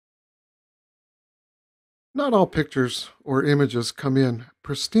Not all pictures or images come in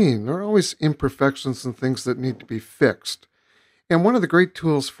pristine. There are always imperfections and things that need to be fixed. And one of the great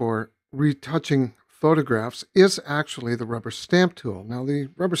tools for retouching photographs is actually the rubber stamp tool. Now, the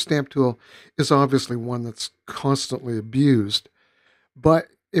rubber stamp tool is obviously one that's constantly abused, but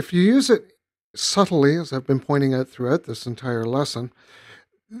if you use it subtly, as I've been pointing out throughout this entire lesson,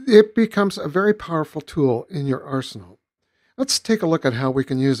 it becomes a very powerful tool in your arsenal. Let's take a look at how we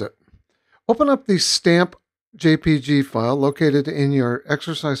can use it. Open up the stamp JPG file located in your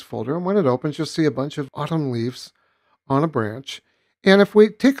exercise folder, and when it opens, you'll see a bunch of autumn leaves on a branch. And if we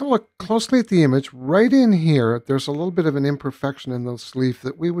take a look closely at the image, right in here, there's a little bit of an imperfection in this leaf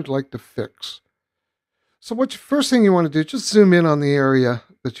that we would like to fix. So first thing you want to do, just zoom in on the area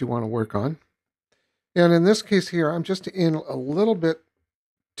that you want to work on. And in this case here, I'm just in a little bit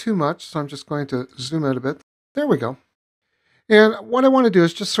too much, so I'm just going to zoom out a bit. There we go. And what I want to do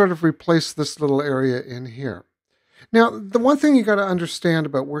is just sort of replace this little area in here. Now, the one thing you got to understand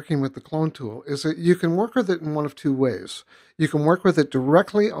about working with the clone tool is that you can work with it in one of two ways. You can work with it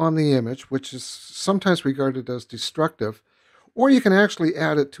directly on the image, which is sometimes regarded as destructive, or you can actually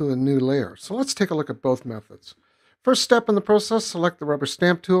add it to a new layer. So let's take a look at both methods. First step in the process, select the rubber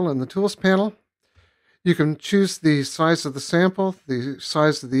stamp tool in the tools panel. You can choose the size of the sample, the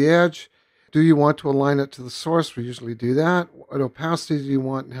size of the edge. Do you want to align it to the source? We usually do that. What opacity do you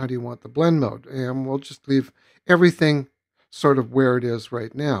want, and how do you want the blend mode? And we'll just leave everything sort of where it is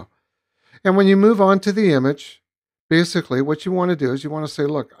right now. And when you move on to the image, basically what you want to do is you want to say,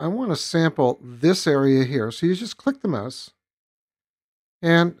 look, I want to sample this area here. So you just click the mouse,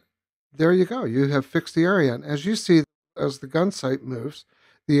 and there you go. You have fixed the area. And as you see, as the gun sight moves,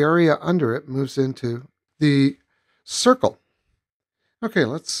 the area under it moves into the circle. Okay,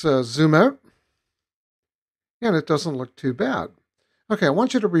 let's zoom out. And it doesn't look too bad. Okay, I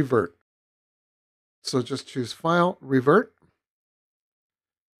want you to revert. So just choose File, Revert.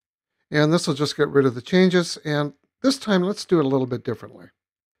 And this will just get rid of the changes. And this time, let's do it a little bit differently.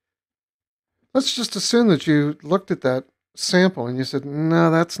 Let's just assume that you looked at that sample and you said, no,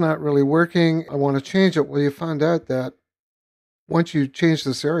 that's not really working. I want to change it. Well, you found out that once you change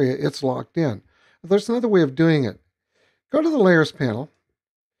this area, it's locked in. There's another way of doing it. Go to the Layers panel,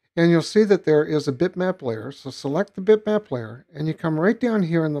 and you'll see that there is a bitmap layer. So select the bitmap layer, and you come right down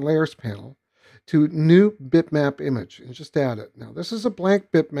here in the Layers panel to New Bitmap Image, and just add it. Now, this is a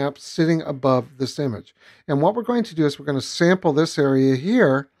blank bitmap sitting above this image. And what we're going to do is we're going to sample this area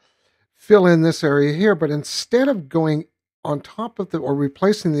here, fill in this area here, but instead of going on top of or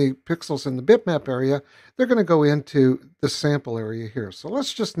replacing the pixels in the bitmap area, they're going to go into the sample area here. So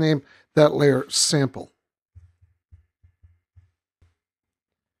let's just name that layer Sample.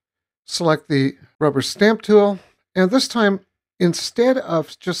 Select the rubber stamp tool, and this time, instead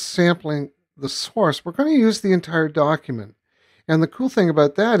of just sampling the source, we're going to use the entire document. And the cool thing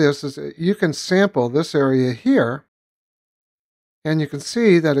about that is that you can sample this area here, and you can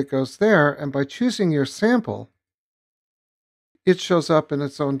see that it goes there, and by choosing your sample, it shows up in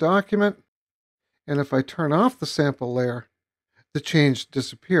its own document, and if I turn off the sample layer, the change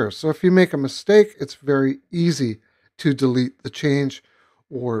disappears. So if you make a mistake, it's very easy to delete the change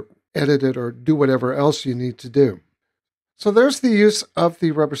or edit it or do whatever else you need to do. So there's the use of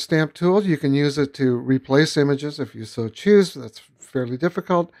the rubber stamp tool. You can use it to replace images if you so choose. That's fairly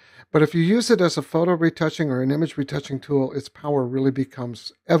difficult. But if you use it as a photo retouching or an image retouching tool, its power really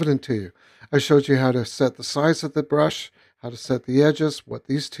becomes evident to you. I showed you how to set the size of the brush, how to set the edges, what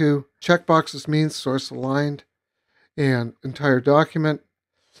these two checkboxes mean, source aligned, and entire document.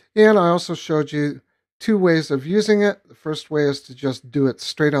 And I also showed you two ways of using it. The first way is to just do it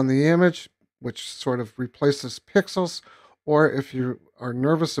straight on the image, which sort of replaces pixels, or if you are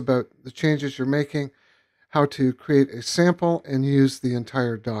nervous about the changes you're making, how to create a sample and use the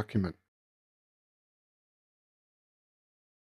entire document.